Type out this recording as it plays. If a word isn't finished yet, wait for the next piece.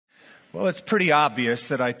Well, it's pretty obvious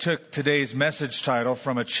that I took today's message title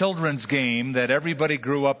from a children's game that everybody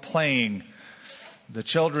grew up playing. The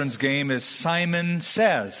children's game is Simon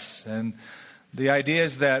Says. And the idea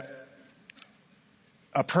is that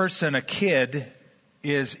a person, a kid,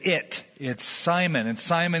 is it. It's Simon. And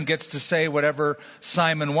Simon gets to say whatever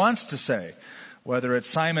Simon wants to say. Whether it's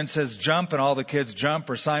Simon says jump and all the kids jump,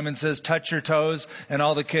 or Simon says touch your toes and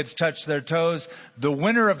all the kids touch their toes, the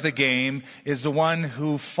winner of the game is the one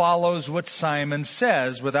who follows what Simon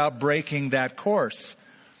says without breaking that course.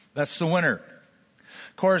 That's the winner.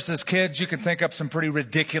 Of course, as kids, you can think up some pretty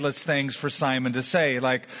ridiculous things for Simon to say.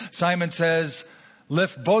 Like Simon says,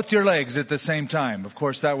 lift both your legs at the same time. Of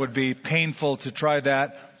course, that would be painful to try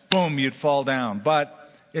that. Boom, you'd fall down.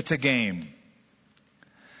 But it's a game.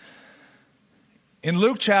 In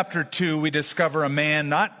Luke chapter 2, we discover a man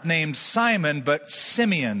not named Simon, but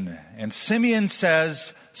Simeon. And Simeon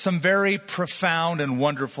says some very profound and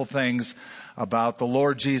wonderful things about the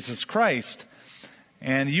Lord Jesus Christ.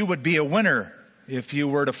 And you would be a winner if you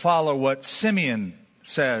were to follow what Simeon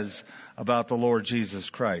says about the Lord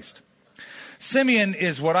Jesus Christ. Simeon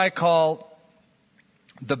is what I call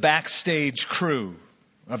the backstage crew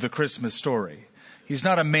of the Christmas story. He's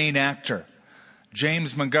not a main actor.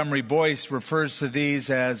 James Montgomery Boyce refers to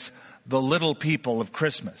these as the little people of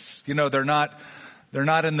Christmas. You know, they're not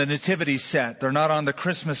in the nativity set. They're not on the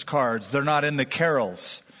Christmas cards. They're not in the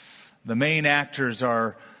carols. The main actors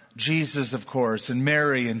are Jesus, of course, and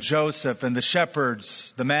Mary and Joseph and the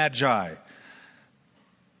shepherds, the Magi.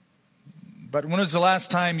 But when was the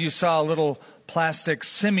last time you saw a little plastic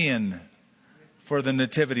Simeon for the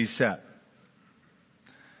nativity set?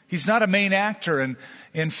 He's not a main actor. And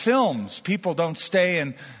in films, people don't stay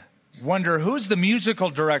and wonder who's the musical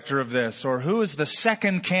director of this, or who is the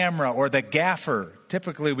second camera or the gaffer.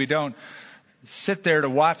 Typically, we don't sit there to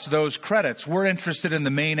watch those credits. We're interested in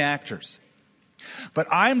the main actors. But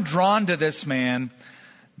I'm drawn to this man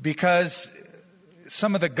because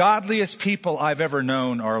some of the godliest people I've ever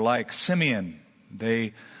known are like Simeon.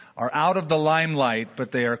 They are out of the limelight,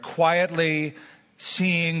 but they are quietly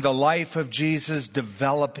seeing the life of Jesus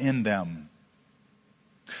develop in them.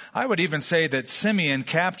 I would even say that Simeon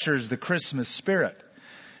captures the Christmas spirit.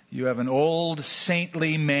 You have an old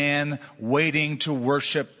saintly man waiting to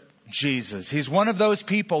worship Jesus. He's one of those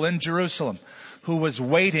people in Jerusalem who was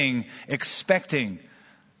waiting, expecting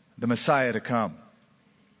the Messiah to come.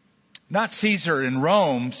 Not Caesar in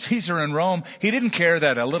Rome. Caesar in Rome, he didn't care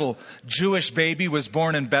that a little Jewish baby was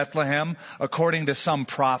born in Bethlehem, according to some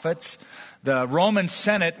prophets. The Roman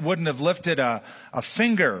Senate wouldn't have lifted a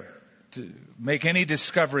finger to make any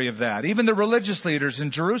discovery of that. Even the religious leaders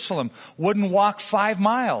in Jerusalem wouldn't walk 5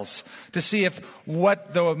 miles to see if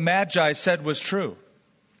what the Magi said was true.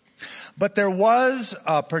 But there was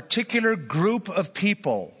a particular group of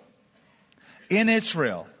people in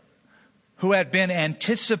Israel who had been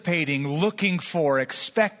anticipating, looking for,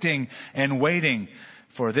 expecting, and waiting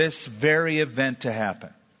for this very event to happen.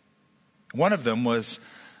 One of them was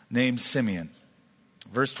named Simeon.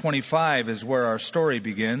 Verse 25 is where our story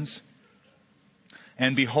begins.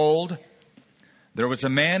 And behold, there was a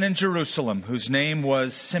man in Jerusalem whose name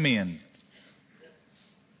was Simeon.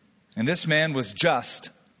 And this man was just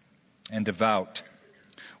and devout,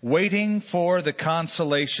 waiting for the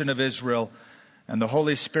consolation of Israel, and the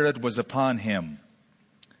Holy Spirit was upon him.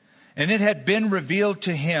 And it had been revealed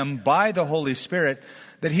to him by the Holy Spirit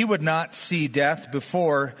that he would not see death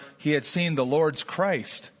before he had seen the Lord's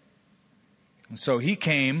Christ. And so he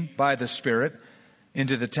came by the Spirit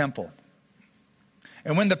into the temple.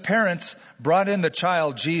 And when the parents brought in the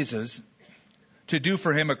child Jesus to do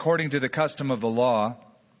for him according to the custom of the law,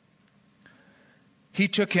 he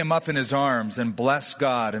took him up in his arms and blessed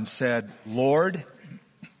God and said, Lord,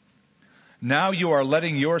 now you are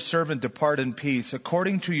letting your servant depart in peace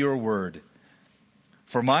according to your word.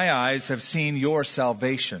 For my eyes have seen your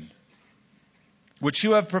salvation, which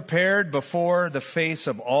you have prepared before the face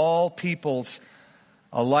of all peoples,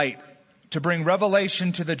 a light to bring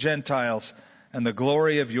revelation to the Gentiles and the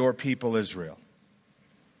glory of your people Israel.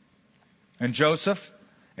 And Joseph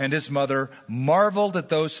and his mother marveled at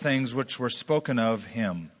those things which were spoken of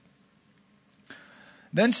him.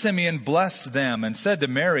 Then Simeon blessed them and said to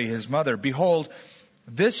Mary, his mother, Behold,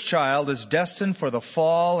 this child is destined for the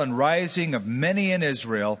fall and rising of many in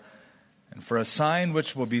Israel, and for a sign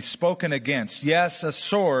which will be spoken against. Yes, a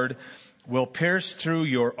sword will pierce through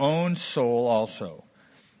your own soul also,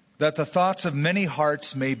 that the thoughts of many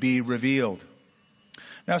hearts may be revealed.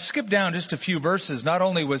 Now skip down just a few verses. Not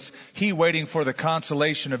only was he waiting for the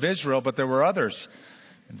consolation of Israel, but there were others.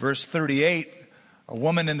 In verse 38, a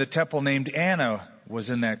woman in the temple named Anna was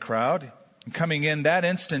in that crowd. Coming in that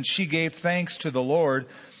instant, she gave thanks to the Lord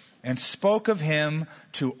and spoke of him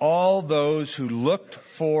to all those who looked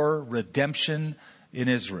for redemption in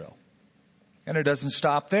Israel. And it doesn't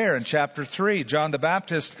stop there. In chapter 3, John the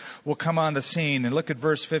Baptist will come on the scene, and look at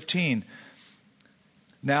verse 15.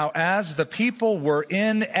 Now, as the people were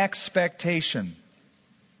in expectation,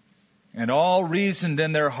 and all reasoned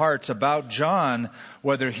in their hearts about John,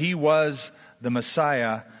 whether he was the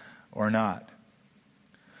Messiah or not.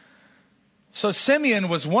 So Simeon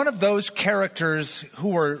was one of those characters who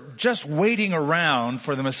were just waiting around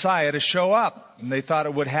for the Messiah to show up. And they thought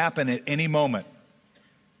it would happen at any moment.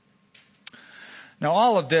 Now,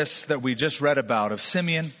 all of this that we just read about of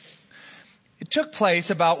Simeon, it took place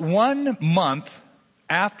about 1 month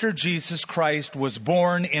after Jesus Christ was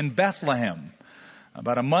born in Bethlehem.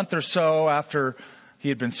 About a month or so after he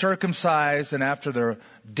had been circumcised and after the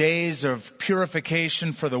days of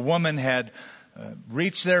purification for the woman had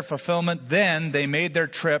reached their fulfillment, then they made their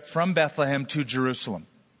trip from Bethlehem to Jerusalem.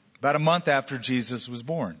 About a month after Jesus was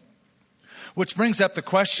born. Which brings up the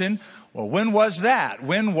question, well, when was that?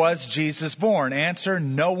 When was Jesus born? Answer,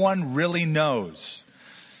 no one really knows.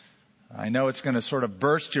 I know it's going to sort of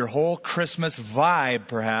burst your whole Christmas vibe,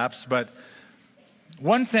 perhaps, but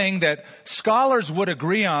one thing that scholars would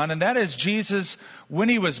agree on, and that is Jesus, when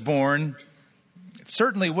he was born, it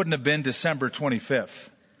certainly wouldn't have been December 25th.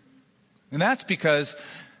 And that's because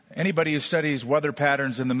anybody who studies weather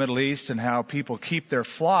patterns in the Middle East and how people keep their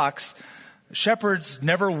flocks, shepherds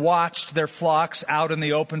never watched their flocks out in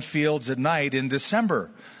the open fields at night in December.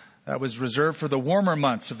 That was reserved for the warmer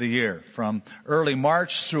months of the year, from early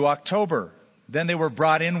March through October. Then they were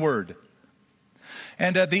brought inward.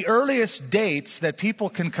 And the earliest dates that people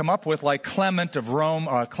can come up with, like Clement of Rome,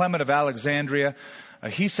 Clement of Alexandria,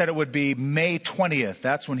 he said it would be May 20th.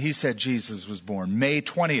 That's when he said Jesus was born, May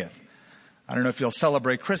 20th. I don't know if you'll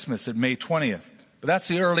celebrate Christmas at May 20th, but that's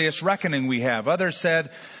the earliest reckoning we have. Others said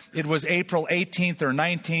it was April 18th or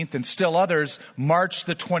 19th, and still others, March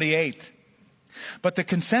the 28th. But the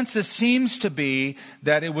consensus seems to be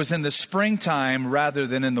that it was in the springtime rather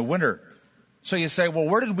than in the winter. So you say, well,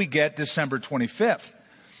 where did we get December 25th?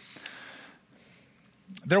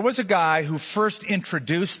 There was a guy who first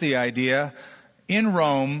introduced the idea in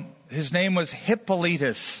Rome. His name was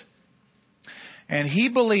Hippolytus. And he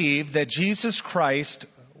believed that Jesus Christ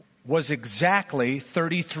was exactly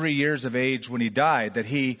 33 years of age when he died, that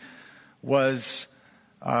he was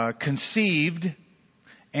conceived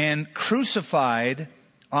and crucified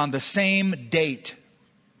on the same date,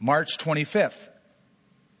 March 25th.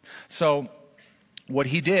 So what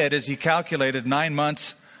he did is he calculated 9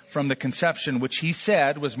 months from the conception, which he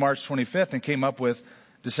said was March 25th, and came up with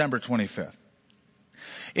December 25th.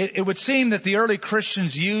 It would seem that the early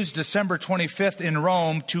Christians used December 25th in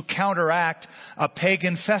Rome to counteract a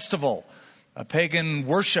pagan festival, a pagan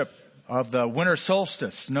worship of the winter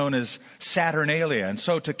solstice known as Saturnalia. And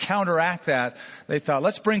so to counteract that, they thought,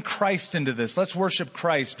 let's bring Christ into this. Let's worship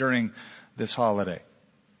Christ during this holiday.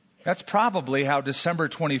 That's probably how December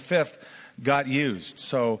 25th got used.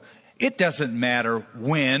 So it doesn't matter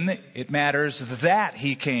when, it matters that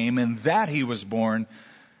he came and that he was born.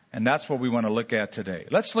 And that's what we want to look at today.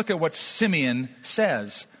 Let's look at what Simeon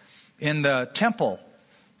says in the temple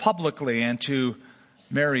publicly and to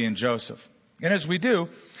Mary and Joseph. And as we do,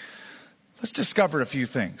 let's discover a few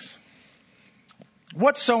things.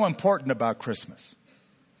 What's so important about Christmas?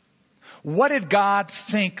 What did God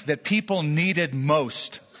think that people needed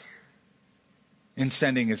most in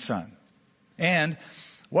sending his son? And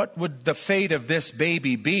what would the fate of this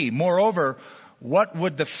baby be? Moreover, what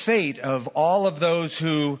would the fate of all of those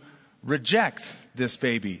who reject this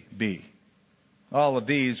baby be? All of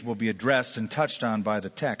these will be addressed and touched on by the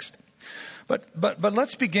text. But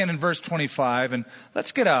let's begin in verse 25 and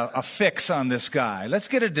let's get a fix on this guy. Let's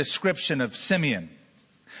get a description of Simeon.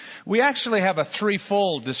 We actually have a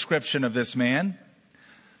threefold description of this man,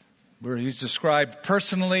 where he's described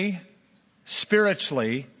personally,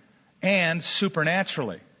 spiritually, and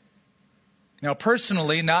supernaturally. Now,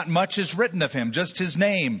 personally, not much is written of him. Just his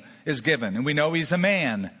name is given, and we know he's a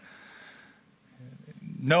man.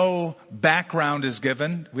 No background is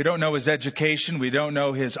given. We don't know his education. We don't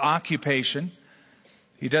know his occupation.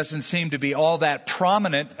 He doesn't seem to be all that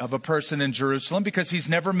prominent of a person in Jerusalem because he's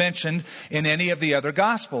never mentioned in any of the other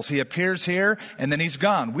Gospels. He appears here, and then he's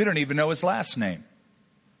gone. We don't even know his last name.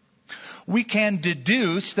 We can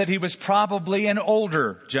deduce that he was probably an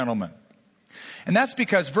older gentleman. And that's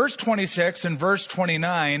because verse 26 and verse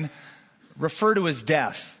 29 refer to his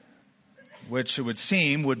death, which it would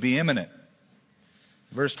seem would be imminent.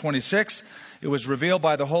 Verse 26, it was revealed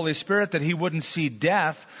by the Holy Spirit that he wouldn't see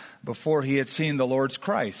death before he had seen the Lord's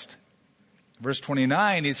Christ. Verse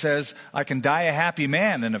 29, he says, I can die a happy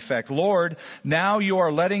man, in effect. Lord, now you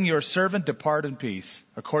are letting your servant depart in peace,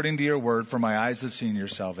 according to your word, for my eyes have seen your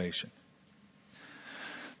salvation.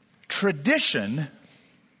 Tradition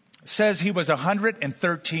says he was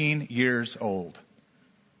 113 years old.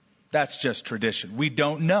 That's just tradition. We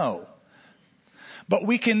don't know. But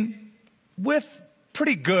we can, with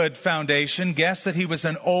pretty good foundation, guess that he was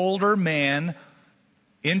an older man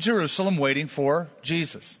in Jerusalem waiting for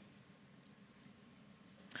Jesus.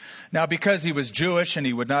 Now, because he was Jewish and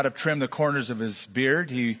he would not have trimmed the corners of his beard,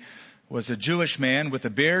 he was a Jewish man with a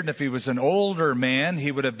beard. And if he was an older man, he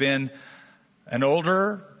would have been an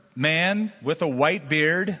older man with a white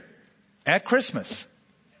beard at Christmas.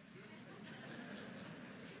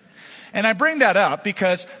 And I bring that up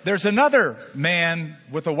because there's another man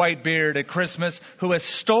with a white beard at Christmas who has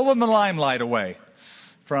stolen the limelight away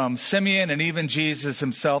from Simeon and even Jesus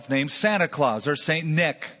himself, named Santa Claus, or Saint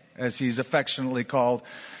Nick, as he's affectionately called.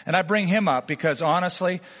 And I bring him up because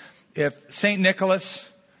honestly, if Saint Nicholas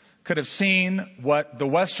could have seen what the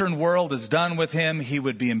Western world has done with him, he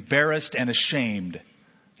would be embarrassed and ashamed.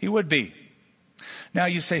 He would be. Now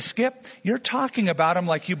you say, Skip, you're talking about him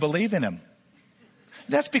like you believe in him.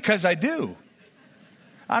 That's because I do.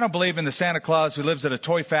 I don't believe in the Santa Claus who lives at a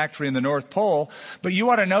toy factory in the North Pole, but you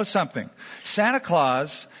ought to know something. Santa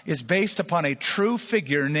Claus is based upon a true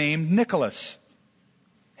figure named Nicholas.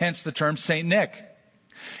 Hence the term Saint Nick.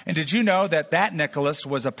 And did you know that Nicholas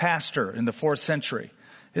was a pastor in the 4th century?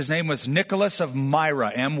 His name was Nicholas of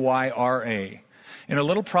Myra, M-Y-R-A, in a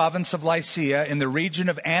little province of Lycia in the region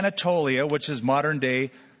of Anatolia, which is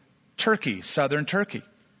modern-day Turkey, southern Turkey.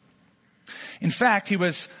 In fact, he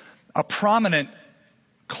was a prominent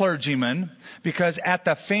clergyman because at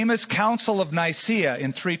the famous Council of Nicaea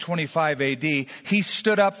in 325 AD, he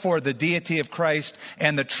stood up for the deity of Christ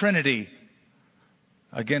and the Trinity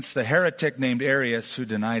against the heretic named Arius who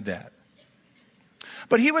denied that.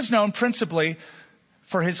 But he was known principally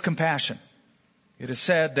for his compassion. It is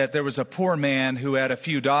said that there was a poor man who had a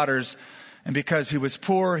few daughters, and because he was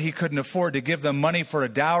poor, he couldn't afford to give them money for a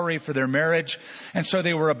dowry for their marriage. And so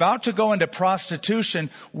they were about to go into prostitution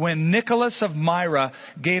when Nicholas of Myra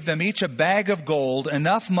gave them each a bag of gold,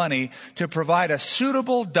 enough money to provide a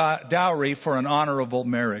suitable dowry for an honorable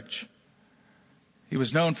marriage. He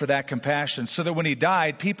was known for that compassion, so that when he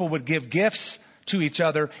died, people would give gifts to each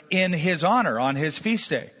other in his honor on his feast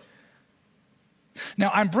day.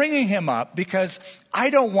 Now, I'm bringing him up because I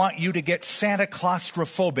don't want you to get Santa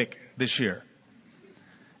Claustrophobic this year.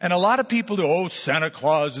 And a lot of people do, Santa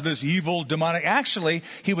Claus, this evil, demonic. Actually,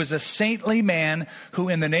 he was a saintly man who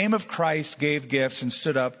in the name of Christ gave gifts and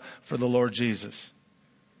stood up for the Lord Jesus.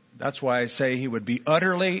 That's why I say he would be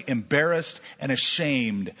utterly embarrassed and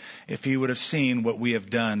ashamed if he would have seen what we have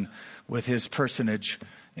done with his personage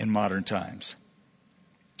in modern times.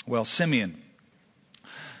 Well, Simeon.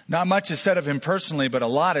 Not much is said of him personally, but a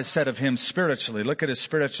lot is said of him spiritually. Look at his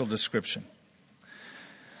spiritual description.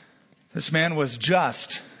 This man was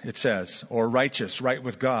just, it says, or righteous, right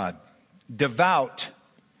with God, devout,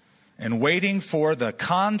 and waiting for the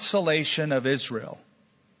consolation of Israel.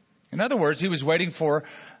 In other words, he was waiting for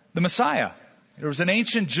the Messiah. There was an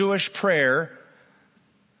ancient Jewish prayer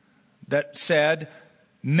that said,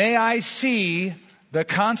 "May I see the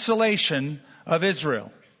consolation of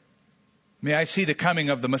Israel." May I see the coming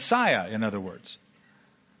of the Messiah, in other words.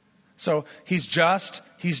 So he's just,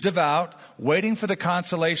 he's devout, waiting for the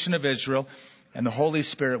consolation of Israel, and the Holy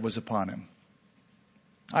Spirit was upon him.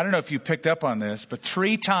 I don't know if you picked up on this, but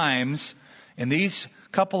 3 times in these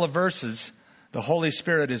couple of verses, the Holy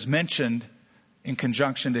Spirit is mentioned in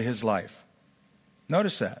conjunction to his life.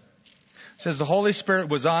 Notice that. It says the Holy Spirit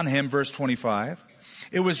was on him, verse 25.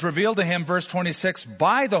 It was revealed to him, verse 26,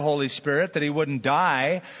 by the Holy Spirit that he wouldn't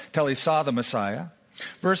die till he saw the Messiah.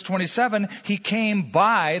 Verse 27, he came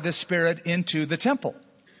by the Spirit into the temple.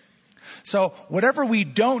 So whatever we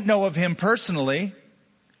don't know of him personally,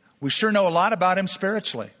 we sure know a lot about him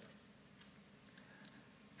spiritually.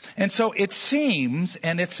 And so it seems,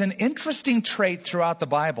 and it's an interesting trait throughout the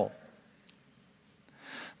Bible,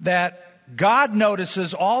 that God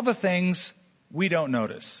notices all the things we don't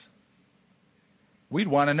notice. We'd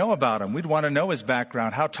want to know about him. We'd want to know his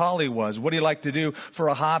background, how tall he was, what he liked to do for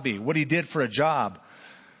a hobby, what he did for a job.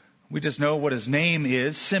 We just know what his name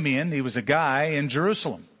is, Simeon. He was a guy in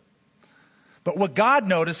Jerusalem. But what God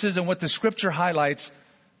notices and what the Scripture highlights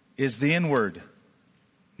is the inward,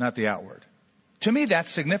 not the outward. To me,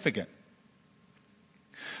 that's significant.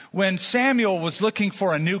 When Samuel was looking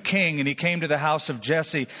for a new king and he came to the house of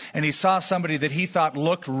Jesse and he saw somebody that he thought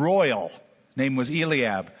looked royal, name was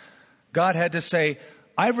Eliab, God had to say,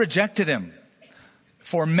 I've rejected him.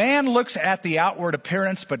 For man looks at the outward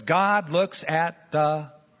appearance, but God looks at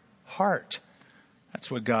the heart. That's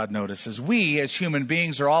what God notices. We, as human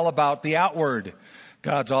beings, are all about the outward.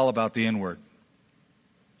 God's all about the inward.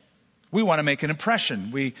 We want to make an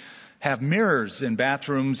impression. We have mirrors in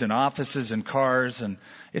bathrooms and offices and cars, and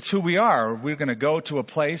it's who we are. We're going to go to a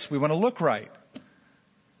place, we want to look right.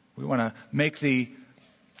 We want to make the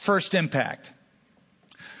first impact.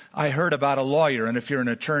 I heard about a lawyer, and if you're an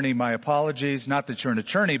attorney, my apologies. Not that you're an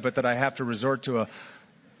attorney, but that I have to resort to a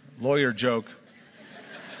lawyer joke.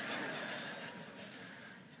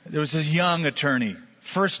 There was this young attorney,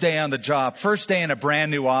 first day on the job, first day in a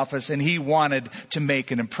brand new office, and he wanted to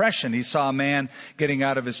make an impression. He saw a man getting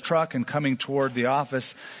out of his truck and coming toward the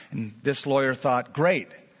office, and this lawyer thought, great,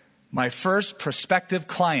 my first prospective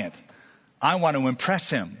client, I want to impress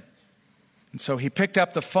him. And so he picked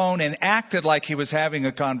up the phone and acted like he was having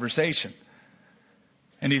a conversation.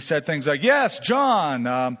 And he said things like, yes,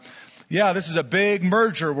 John, this is a big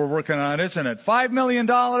merger we're working on, isn't it? $5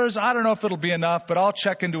 million? I don't know if it'll be enough, but I'll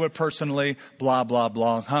check into it personally. Blah, blah,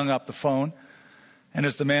 blah. Hung up the phone. And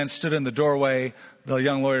as the man stood in the doorway, the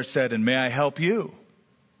young lawyer said, and may I help you?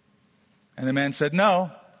 And the man said,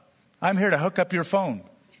 no, I'm here to hook up your phone.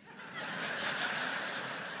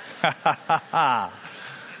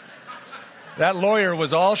 That lawyer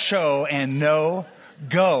was all show and no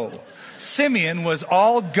go. Simeon was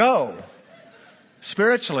all go.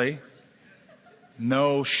 Spiritually,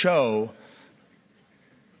 no show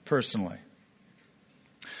personally.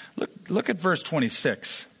 Look at verse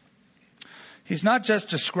 26. He's not just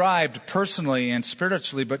described personally and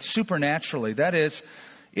spiritually, but supernaturally. That is,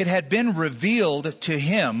 it had been revealed to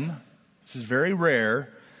him, this is very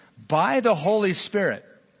rare, by the Holy Spirit,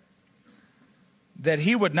 that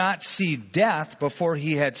he would not see death before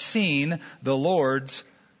he had seen the Lord's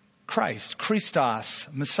Christ, Christos,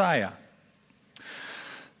 Messiah.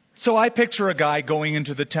 So I picture a guy going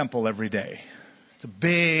into the temple every day. It's a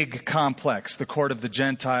big complex, the court of the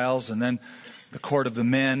Gentiles and then the court of the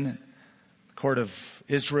men, the court of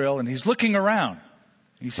Israel, and he's looking around.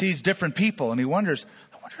 He sees different people and he wonders,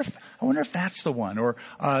 I wonder if that's the one. Or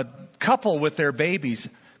a couple with their babies,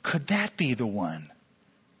 could that be the one?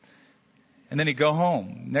 And then he'd go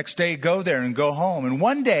home. Next day he'd go there and go home. And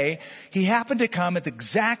one day he happened to come at the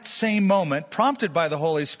exact same moment, prompted by the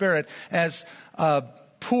Holy Spirit, as a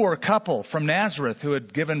poor couple from Nazareth who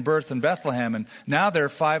had given birth in Bethlehem. And now they're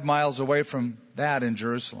 5 miles away from that in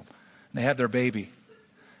Jerusalem. They have their baby.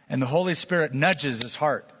 And the Holy Spirit nudges his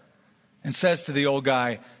heart and says to the old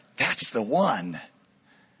guy, that's the one.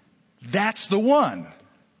 That's the one.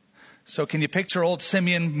 So can you picture old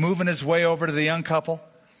Simeon moving his way over to the young couple?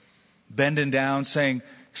 Bending down, saying,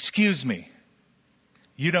 excuse me,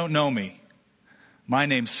 you don't know me. My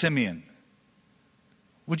name's Simeon.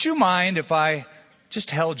 Would you mind if I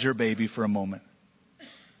just held your baby for a moment?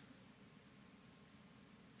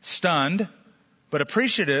 Stunned, but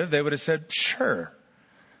appreciative, they would have said, sure.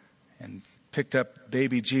 And picked up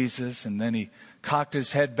baby Jesus, and then he cocked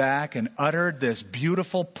his head back and uttered this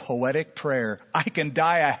beautiful poetic prayer. I can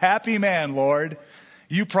die a happy man, Lord.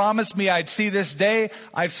 You promised me I'd see this day.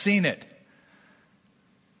 I've seen it.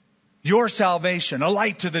 Your salvation, a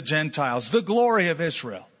light to the Gentiles, the glory of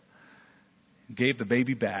Israel. Gave the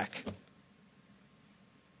baby back.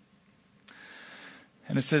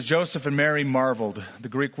 And it says Joseph and Mary marveled. The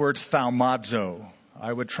Greek word thaumazo.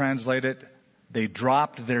 I would translate it, they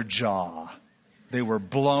dropped their jaw. They were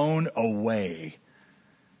blown away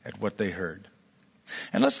at what they heard.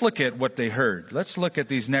 And let's look at what they heard. Let's look at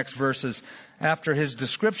these next verses. After his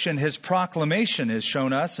description, his proclamation is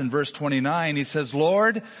shown us in verse 29. He says,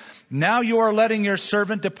 Lord, now you are letting your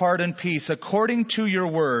servant depart in peace according to your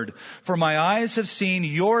word. For my eyes have seen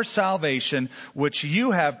your salvation, which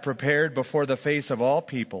you have prepared before the face of all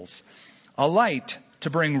peoples. A light to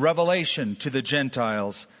bring revelation to the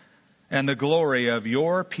Gentiles and the glory of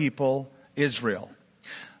your people Israel.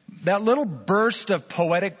 That little burst of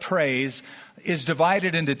poetic praise is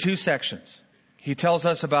divided into two sections. He tells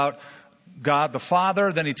us about God the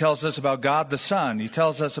Father, then he tells us about God the Son. He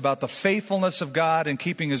tells us about the faithfulness of God in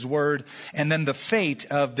keeping his word, and then the fate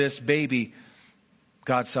of this baby,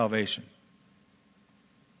 God's salvation.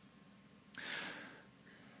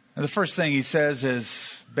 And the first thing he says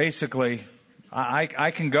is basically,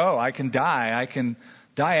 I can go, I can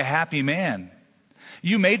die a happy man.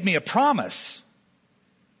 You made me a promise,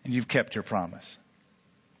 and you've kept your promise.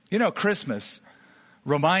 You know, Christmas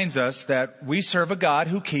reminds us that we serve a God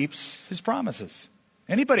who keeps his promises.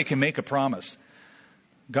 Anybody can make a promise.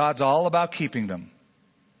 God's all about keeping them.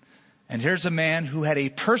 And here's a man who had a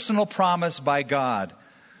personal promise by God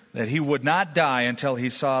that he would not die until he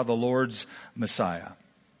saw the Lord's Messiah.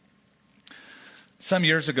 Some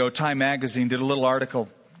years ago, Time magazine did a little article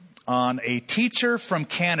on a teacher from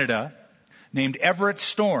Canada named Everett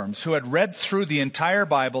Storms, who had read through the entire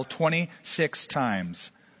Bible 26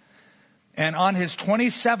 times. And on his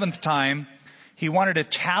 27th time, he wanted to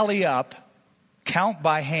tally up, count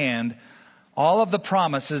by hand, all of the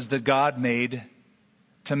promises that God made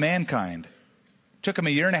to mankind. It took him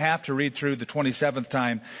a year and a half to read through the 27th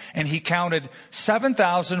time, and he counted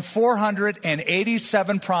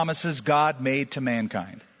 7,487 promises God made to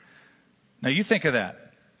mankind. Now you think of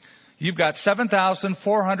that. You've got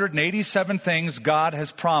 7,487 things God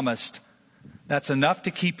has promised. That's enough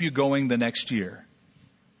to keep you going the next year.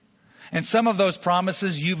 And some of those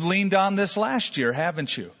promises you've leaned on this last year,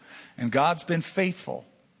 haven't you? And God's been faithful.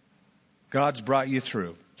 God's brought you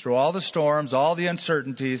through all the storms, all the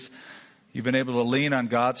uncertainties. You've been able to lean on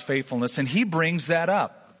God's faithfulness. And He brings that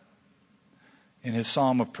up in His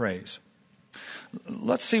Psalm of Praise.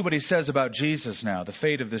 Let's see what He says about Jesus now, the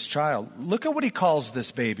fate of this child. Look at what He calls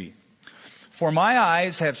this baby. For my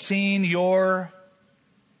eyes have seen your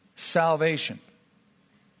salvation.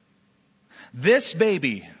 This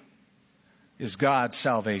baby is God's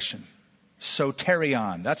salvation.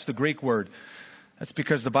 Soterion. That's the Greek word. That's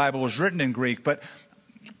because the Bible was written in Greek. But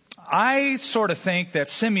I sort of think that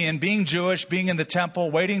Simeon, being Jewish, being in the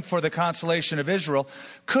temple, waiting for the consolation of Israel,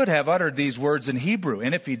 could have uttered these words in Hebrew.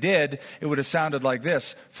 And if he did, it would have sounded like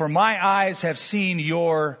this. For my eyes have seen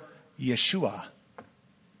your Yeshua.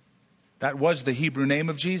 That was the Hebrew name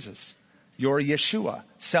of Jesus. Your Yeshua.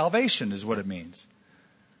 Salvation is what it means.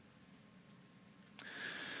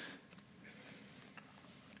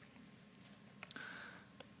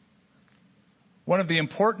 One of the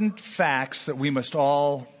important facts that we must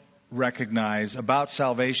all recognize about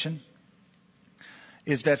salvation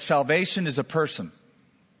is that salvation is a person.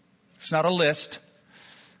 It's not a list.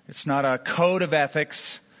 It's not a code of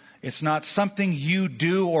ethics. It's not something you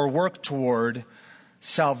do or work toward.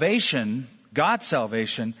 Salvation, God's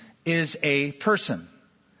salvation, is a person.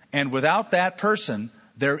 And without that person,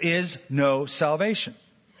 there is no salvation.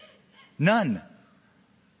 None.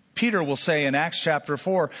 Peter will say in Acts chapter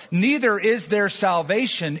 4, neither is there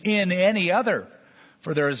salvation in any other,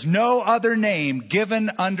 for there is no other name given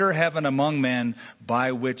under heaven among men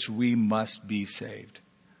by which we must be saved.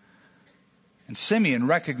 And Simeon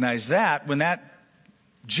recognized that when that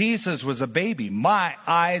Jesus was a baby. My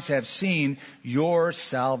eyes have seen your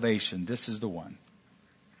salvation. This is the one.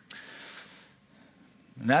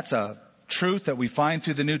 And that's a truth that we find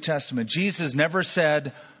through the New Testament. Jesus never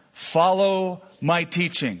said, follow my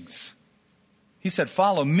teachings. He said,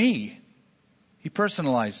 follow me. He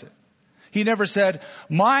personalized it. He never said,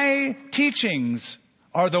 my teachings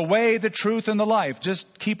are the way, the truth, and the life.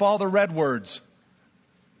 Just keep all the red words.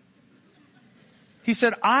 He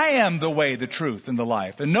said, I am the way, the truth, and the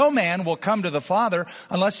life. And no man will come to the Father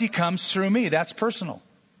unless he comes through me. That's personal.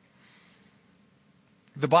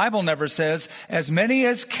 The Bible never says, as many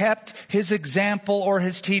as kept his example or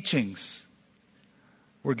his teachings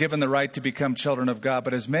were given the right to become children of God.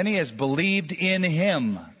 But as many as believed in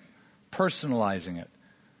him, personalizing it,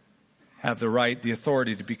 have the right, the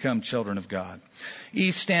authority to become children of God.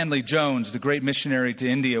 E. Stanley Jones, the great missionary to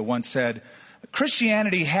India, once said,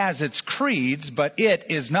 Christianity has its creeds, but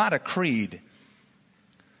it is not a creed.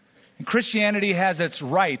 And Christianity has its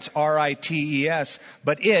rites, R-I-T-E-S,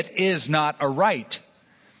 but it is not a rite.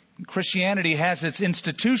 And Christianity has its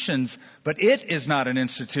institutions, but it is not an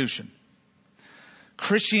institution.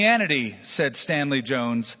 Christianity, said Stanley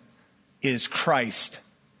Jones, is Christ,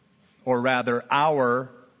 or rather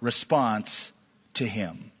our response to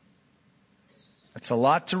him. That's a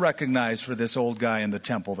lot to recognize for this old guy in the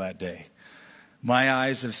temple that day. My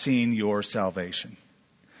eyes have seen your salvation.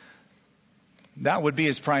 That would be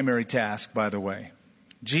his primary task, by the way.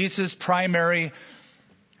 Jesus' primary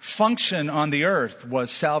function on the earth was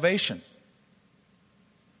salvation.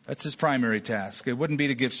 That's his primary task. It wouldn't be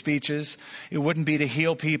to give speeches. It wouldn't be to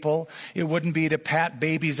heal people. It wouldn't be to pat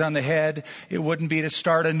babies on the head. It wouldn't be to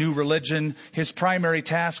start a new religion. His primary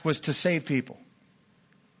task was to save people.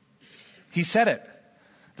 He said it.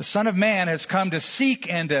 The Son of Man has come to seek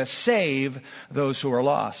and to save those who are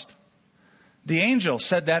lost. The angel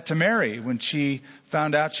said that to Mary when she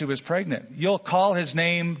found out she was pregnant. You'll call his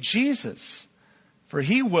name Jesus, for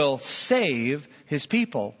he will save his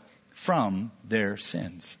people from their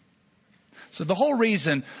sins. So the whole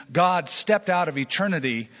reason God stepped out of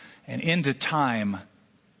eternity and into time,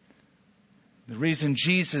 the reason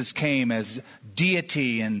Jesus came as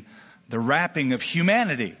deity and the wrapping of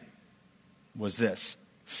humanity was this: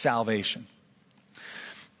 salvation.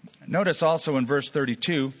 Notice also in verse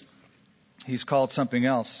 32, he's called something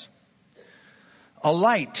else. A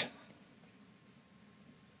light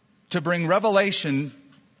to bring revelation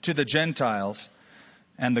to the Gentiles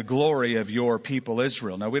and the glory of your people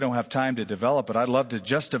Israel. Now, we don't have time to develop it. I'd love to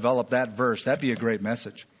just develop that verse. That'd be a great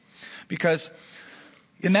message. Because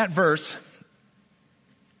in that verse,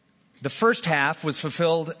 the first half was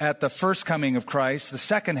fulfilled at the first coming of Christ. The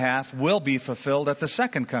second half will be fulfilled at the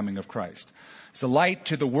second coming of Christ. It's a light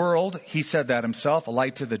to the world. He said that himself, a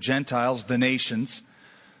light to the Gentiles, the nations.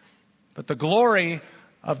 But the glory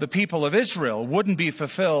of the people of Israel wouldn't be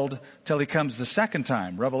fulfilled till he comes the second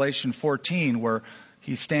time. Revelation 14, where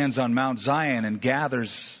he stands on Mount Zion and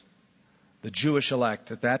gathers the Jewish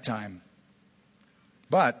elect at that time.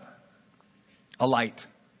 But a light.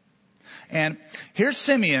 And here's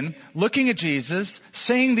Simeon looking at Jesus,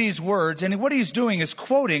 saying these words, and what he's doing is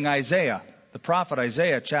quoting Isaiah. The prophet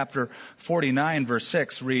Isaiah, chapter 49, verse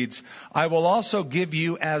 6 reads, I will also give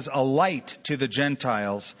you as a light to the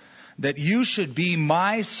Gentiles, that you should be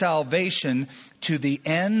my salvation to the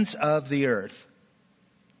ends of the earth.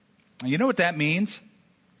 You know what that means?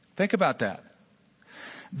 Think about that.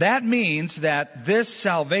 That means that this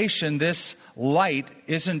salvation, this light,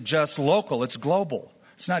 isn't just local, it's global.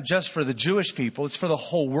 It's not just for the Jewish people, it's for the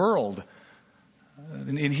whole world.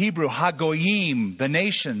 In Hebrew, Hagoyim, the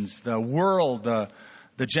nations, the world, the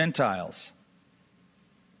Gentiles.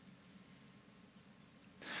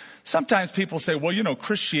 Sometimes people say, well,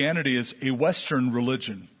 Christianity is a Western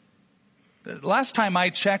religion. The last time I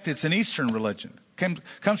checked, it's an Eastern religion. It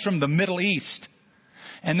comes from the Middle East.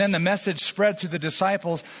 And then the message spread to the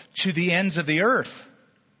disciples to the ends of the earth.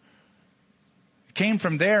 It came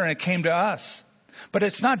from there and it came to us. But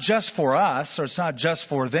it's not just for us, or it's not just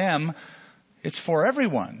for them. It's for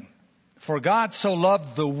everyone. For God so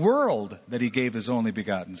loved the world that he gave his only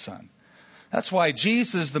begotten Son. That's why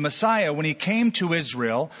Jesus, the Messiah, when he came to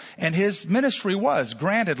Israel, and his ministry was,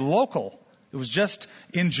 granted, local. It was just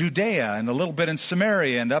in Judea and a little bit in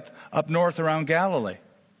Samaria and up north around Galilee.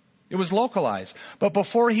 It was localized. But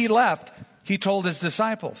before he left, he told his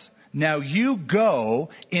disciples, now you go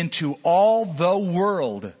into all the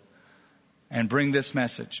world and bring this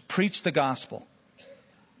message. Preach the gospel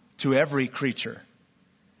to every creature.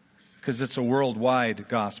 Because it's a worldwide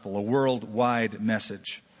gospel, a worldwide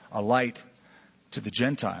message, a light to the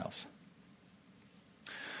Gentiles.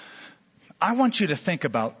 I want you to think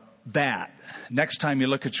about that next time you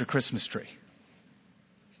look at your Christmas tree.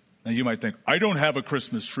 Now you might think, I don't have a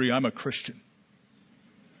Christmas tree, I'm a Christian.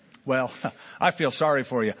 Well, I feel sorry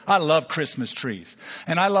for you. I love Christmas trees.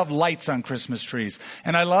 And I love lights on Christmas trees.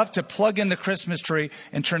 And I love to plug in the Christmas tree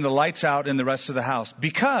and turn the lights out in the rest of the house.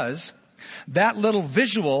 Because that little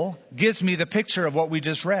visual gives me the picture of what we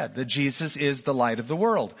just read, that Jesus is the light of the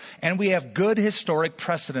world. And we have good historic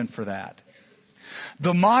precedent for that.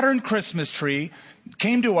 The modern Christmas tree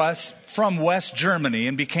came to us from West Germany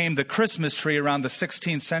and became the Christmas tree around the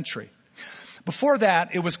 16th century. Before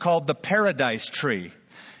that, it was called the Paradise tree.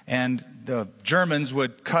 And the Germans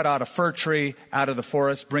would cut out a fir tree out of the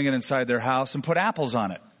forest, bring it inside their house, and put apples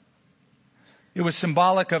on it. It was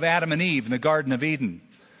symbolic of Adam and Eve in the Garden of Eden.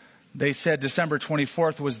 They said December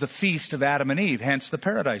 24th was the feast of Adam and Eve, hence the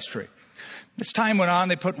Paradise tree. As time went on,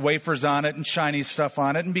 they put wafers on it and shiny stuff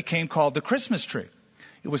on it and became called the Christmas tree.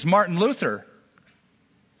 It was Martin Luther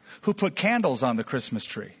who put candles on the Christmas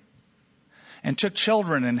tree and took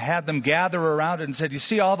children and had them gather around it and said, you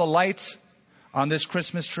see all the lights on this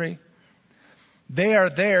Christmas tree? They are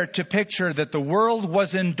there to picture that the world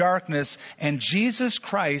was in darkness and Jesus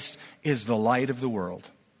Christ is the light of the world.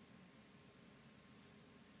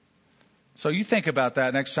 So you think about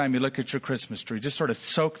that next time you look at your Christmas tree. Just sort of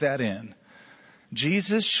soak that in.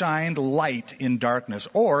 Jesus shined light in darkness.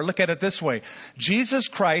 Or look at it this way. Jesus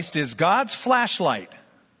Christ is God's flashlight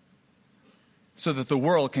so that the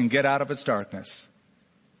world can get out of its darkness.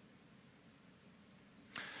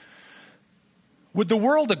 Would the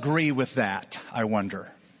world agree with that, I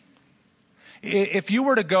wonder? If you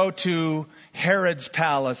were to go to Herod's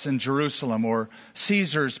palace in Jerusalem or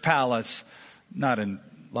Caesar's palace, not in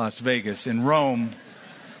Las Vegas, in Rome.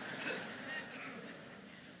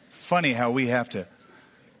 Funny how we have to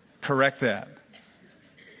correct that.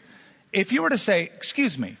 If you were to say,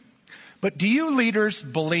 excuse me, but do you leaders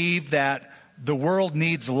believe that the world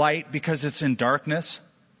needs light because it's in darkness?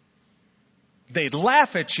 They'd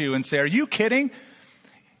laugh at you and say, are you kidding?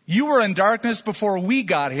 You were in darkness before we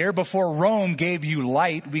got here, before Rome gave you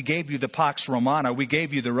light. We gave you the Pax Romana. We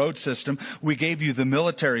gave you the road system. We gave you the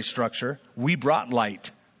military structure. We brought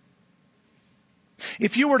light.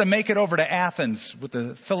 If you were to make it over to Athens with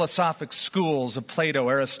the philosophic schools of Plato,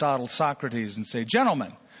 Aristotle, Socrates, and say,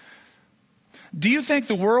 gentlemen, do you think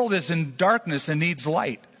the world is in darkness and needs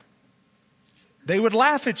light? They would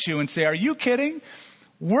laugh at you and say, are you kidding?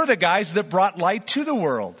 We're the guys that brought light to the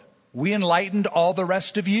world. We enlightened all the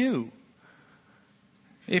rest of you.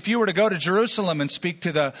 If you were to go to Jerusalem and speak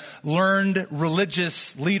to the learned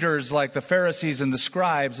religious leaders like the Pharisees and the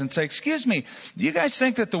scribes and say, excuse me, do you guys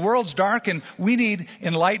think that the world's dark and we need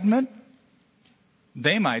enlightenment?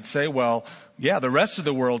 They might say, well, yeah, the rest of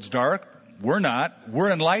the world's dark. We're not.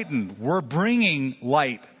 We're enlightened. We're bringing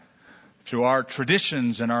light through our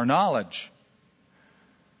traditions and our knowledge.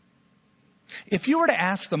 If you were to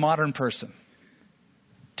ask the modern person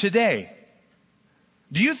today,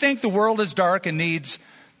 do you think the world is dark and needs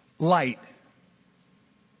light?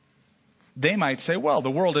 They might say, well,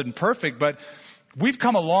 the world isn't perfect, but we've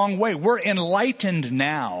come a long way. We're enlightened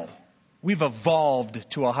now. We've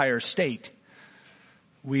evolved to a higher state.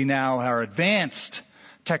 We now are advanced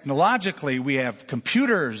technologically. We have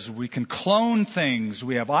computers. We can clone things.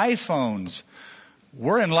 We have iPhones.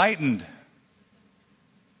 We're enlightened.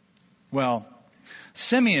 Well,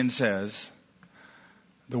 Simeon says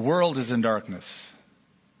the world is in darkness.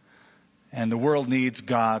 And the world needs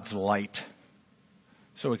God's light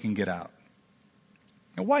so it can get out.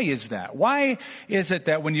 Now, why is that? Why is it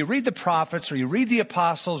that when you read the prophets or you read the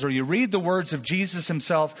apostles or you read the words of Jesus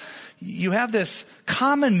himself, you have this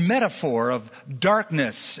common metaphor of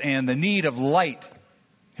darkness and the need of light?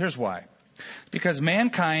 Here's why. Because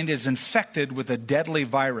mankind is infected with a deadly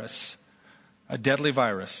virus. A deadly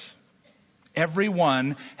virus.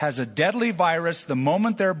 Everyone has a deadly virus the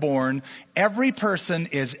moment they're born. Every person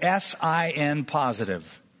is SIN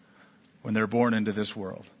positive when they're born into this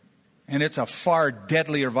world. And it's a far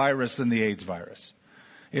deadlier virus than the AIDS virus.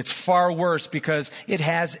 It's far worse because it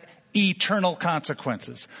has eternal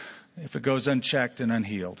consequences if it goes unchecked and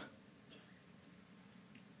unhealed.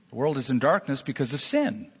 The world is in darkness because of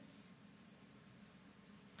sin.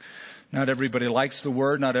 Not everybody likes the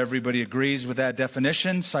word. Not everybody agrees with that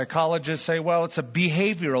definition. Psychologists say, well, it's a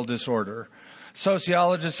behavioral disorder.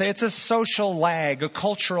 Sociologists say it's a social lag, a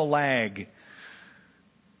cultural lag.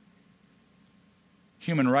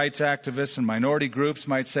 Human rights activists and minority groups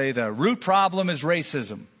might say the root problem is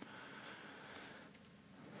racism.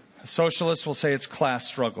 Socialists will say it's class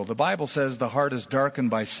struggle. The Bible says the heart is darkened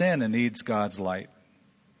by sin and needs God's light.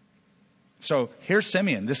 So here's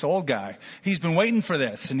Simeon, this old guy. He's been waiting for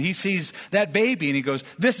this, and he sees that baby, and he goes,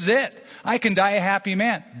 this is it. I can die a happy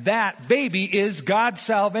man. That baby is God's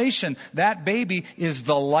salvation. That baby is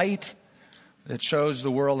the light that shows the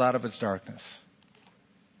world out of its darkness.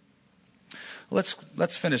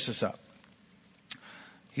 Let's finish this up.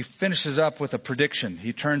 He finishes up with a prediction.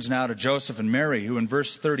 He turns now to Joseph and Mary, who in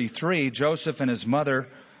verse 33, Joseph and his mother,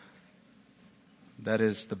 that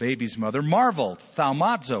is the baby's mother, marveled,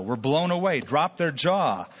 thaumazo, were blown away, dropped their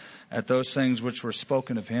jaw at those things which were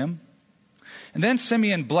spoken of him. And then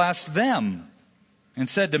Simeon blessed them and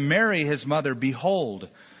said to Mary, his mother, behold,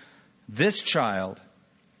 this child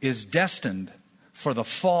is destined for the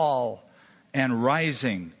fall and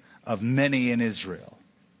rising of many in Israel,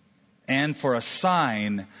 and for a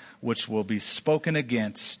sign which will be spoken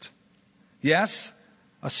against. Yes,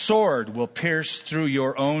 a sword will pierce through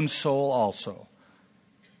your own soul also,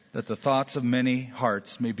 that the thoughts of many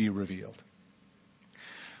hearts may be revealed.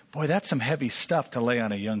 Boy, that's some heavy stuff to lay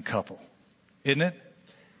on a young couple, isn't it?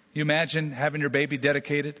 You imagine having your baby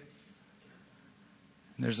dedicated,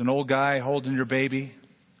 and there's an old guy holding your baby,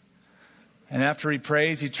 and after he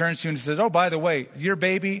prays, he turns to you and says, oh, by the way, your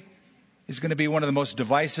baby is going to be one of the most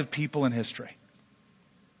divisive people in history.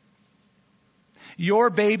 Your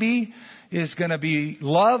baby is going to be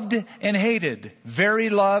loved and hated, very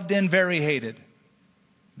loved and very hated.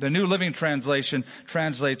 The New Living Translation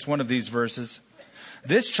translates one of these verses.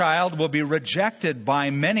 This child will be rejected by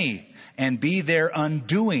many and be their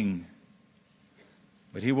undoing,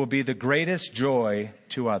 but he will be the greatest joy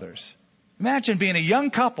to others. Imagine being a young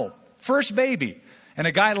couple, first baby, and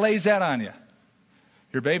a guy lays that on you.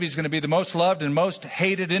 Your baby's going to be the most loved and most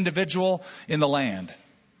hated individual in the land.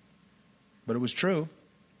 But it was true.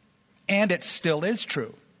 And it still is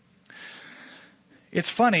true. It's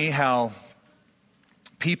funny how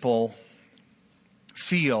people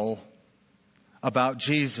feel about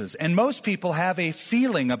Jesus. And most people have a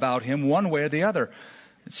feeling about him one way or the other.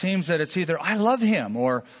 It seems that it's either I love him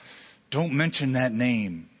or don't mention that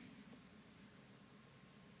name.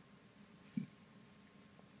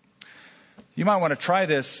 You might want to try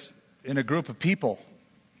this in a group of people.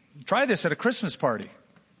 Try this at a Christmas party.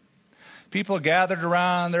 People gathered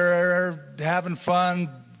around, they're having fun,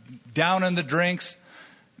 down in the drinks.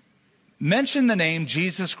 Mention the name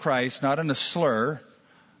Jesus Christ, not in a slur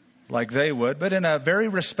like they would, but in a very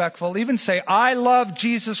respectful, even say, I love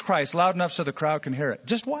Jesus Christ, loud enough so the crowd can hear it.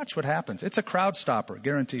 Just watch what happens. It's a crowd stopper,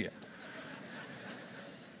 guarantee you.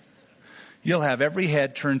 you'll have every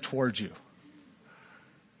head turned towards you.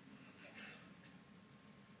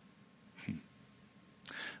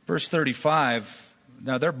 Verse 35,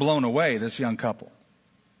 now they're blown away, this young couple.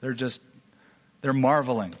 They're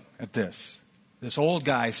marveling at this. This old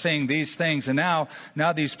guy saying these things, and now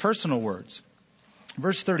these personal words.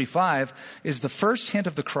 Verse 35 is the first hint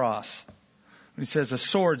of the cross. He says, a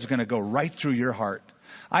sword's going to go right through your heart.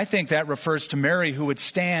 I think that refers to Mary, who would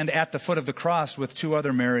stand at the foot of the cross with two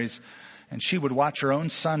other Marys, and she would watch her own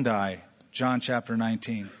son die. John chapter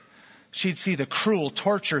 19. She'd see the cruel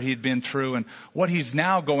torture he'd been through and what he's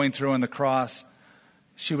now going through on the cross.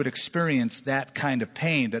 She would experience that kind of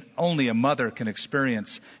pain that only a mother can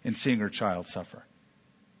experience in seeing her child suffer.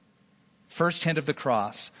 First hint of the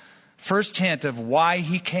cross. First hint of why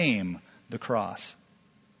he came, the cross.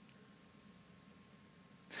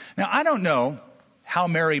 Now, I don't know how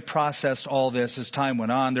Mary processed all this as time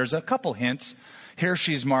went on. There's a couple hints. Here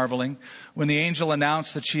she's marveling. When the angel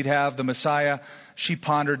announced that she'd have the Messiah, she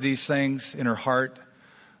pondered these things in her heart.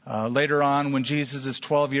 Later on, when Jesus is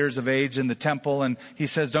 12 years of age in the temple and he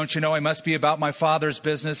says, don't you know I must be about my Father's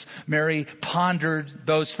business? Mary pondered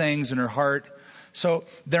those things in her heart. So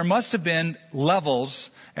there must have been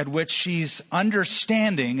levels at which she's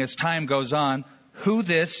understanding as time goes on who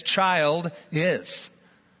this child is.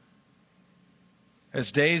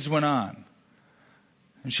 As days went on.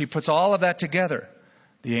 And she puts all of that together.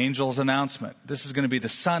 The angel's announcement. This is going to be the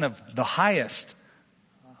Son of the Highest.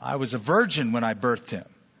 I was a virgin when I birthed him.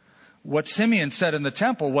 What Simeon said in the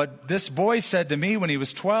temple, what this boy said to me when he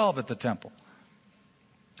was 12 at the temple.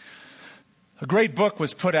 A great book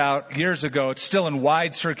was put out years ago. It's still in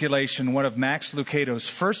wide circulation. One of Max Lucado's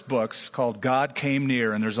first books called God Came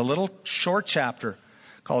Near. And there's a little short chapter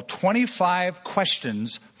called 25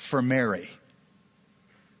 Questions for Mary.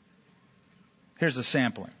 Here's a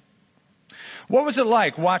sampling. What was it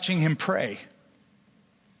like watching him pray?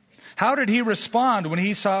 How did he respond when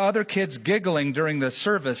he saw other kids giggling during the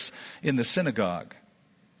service in the synagogue?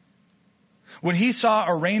 When he saw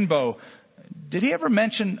a rainbow, did he ever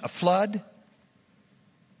mention a flood?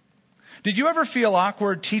 Did you ever feel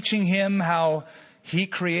awkward teaching him how he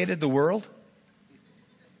created the world?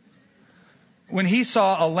 When he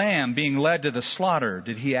saw a lamb being led to the slaughter,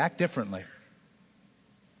 did he act differently?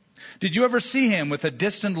 Did you ever see him with a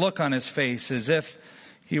distant look on his face as if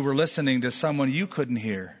he were listening to someone you couldn't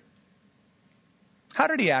hear? How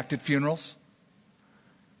did he act at funerals?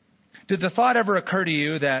 Did the thought ever occur to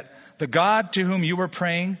you that the God to whom you were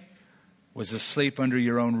praying was asleep under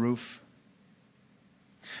your own roof?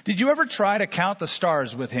 Did you ever try to count the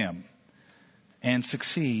stars with him and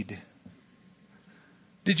succeed?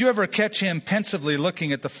 Did you ever catch him pensively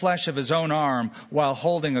looking at the flesh of his own arm while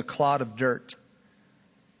holding a clod of dirt?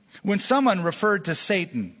 When someone referred to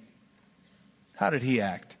Satan, how did he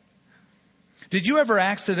act? Did you ever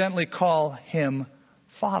accidentally call him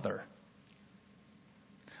Father?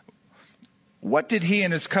 What did he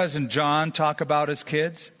and his cousin John talk about as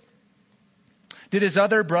kids? Did his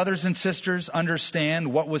other brothers and sisters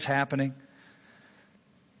understand what was happening?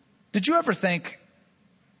 Did you ever think,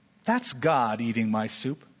 that's God eating my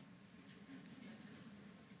soup?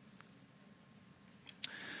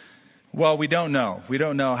 Well, we don't know. We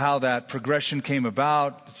don't know how that progression came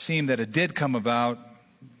about. It seemed that it did come about.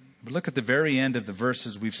 But look at the very end of the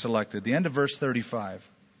verses we've selected. The end of verse 35.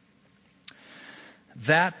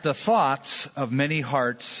 That the thoughts of many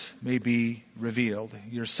hearts may be revealed.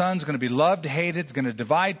 Your son's going to be loved, hated, going to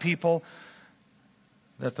divide people.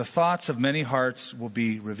 That the thoughts of many hearts will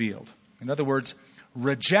be revealed. In other words,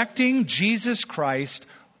 rejecting Jesus Christ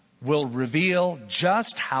will reveal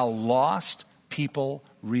just how lost people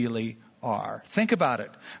really are. Think about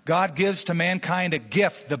it. God gives to mankind a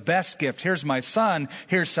gift, the best gift. Here's my son.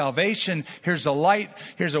 Here's salvation. Here's a light.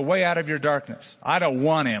 Here's a way out of your darkness. I don't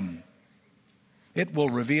want him. It will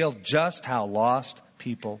reveal just how lost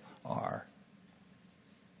people are.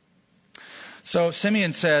 So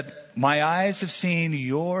Simeon said, my eyes have seen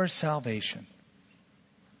your salvation.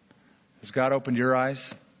 Has God opened your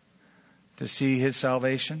eyes to see his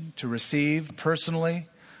salvation, to receive personally,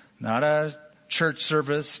 not a church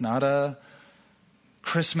service, not a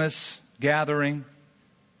Christmas gathering,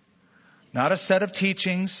 not a set of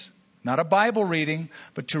teachings, not a Bible reading,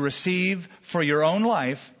 but to receive for your own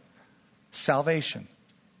life salvation.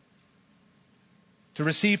 To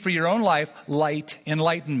receive for your own life light,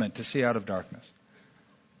 enlightenment, to see out of darkness.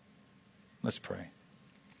 Let's pray.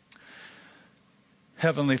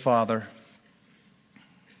 Heavenly Father,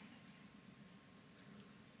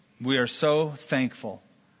 we are so thankful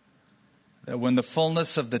that when the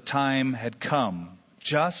fullness of the time had come,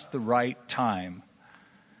 just the right time,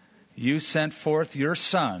 you sent forth your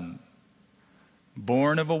Son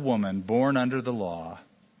born of a woman, born under the law,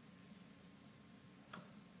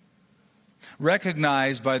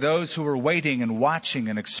 recognized by those who were waiting and watching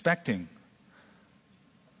and expecting,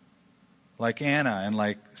 like Anna and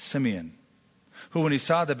like Simeon, who when he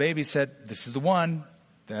saw the baby said, this is the one,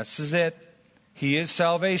 this is it. He is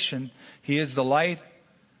salvation. He is the light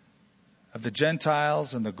of the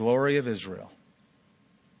Gentiles and the glory of Israel.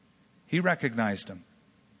 He recognized him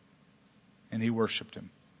and he worshiped him.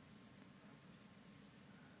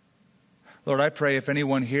 Lord, I pray if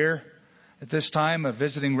anyone here at this time, a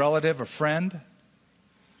visiting relative, a friend,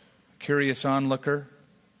 a curious onlooker,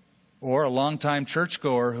 or a longtime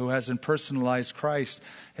churchgoer who hasn't personalized Christ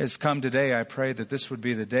has come today, I pray that this would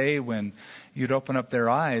be the day when you'd open up their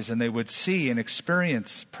eyes and they would see and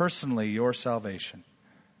experience personally your salvation.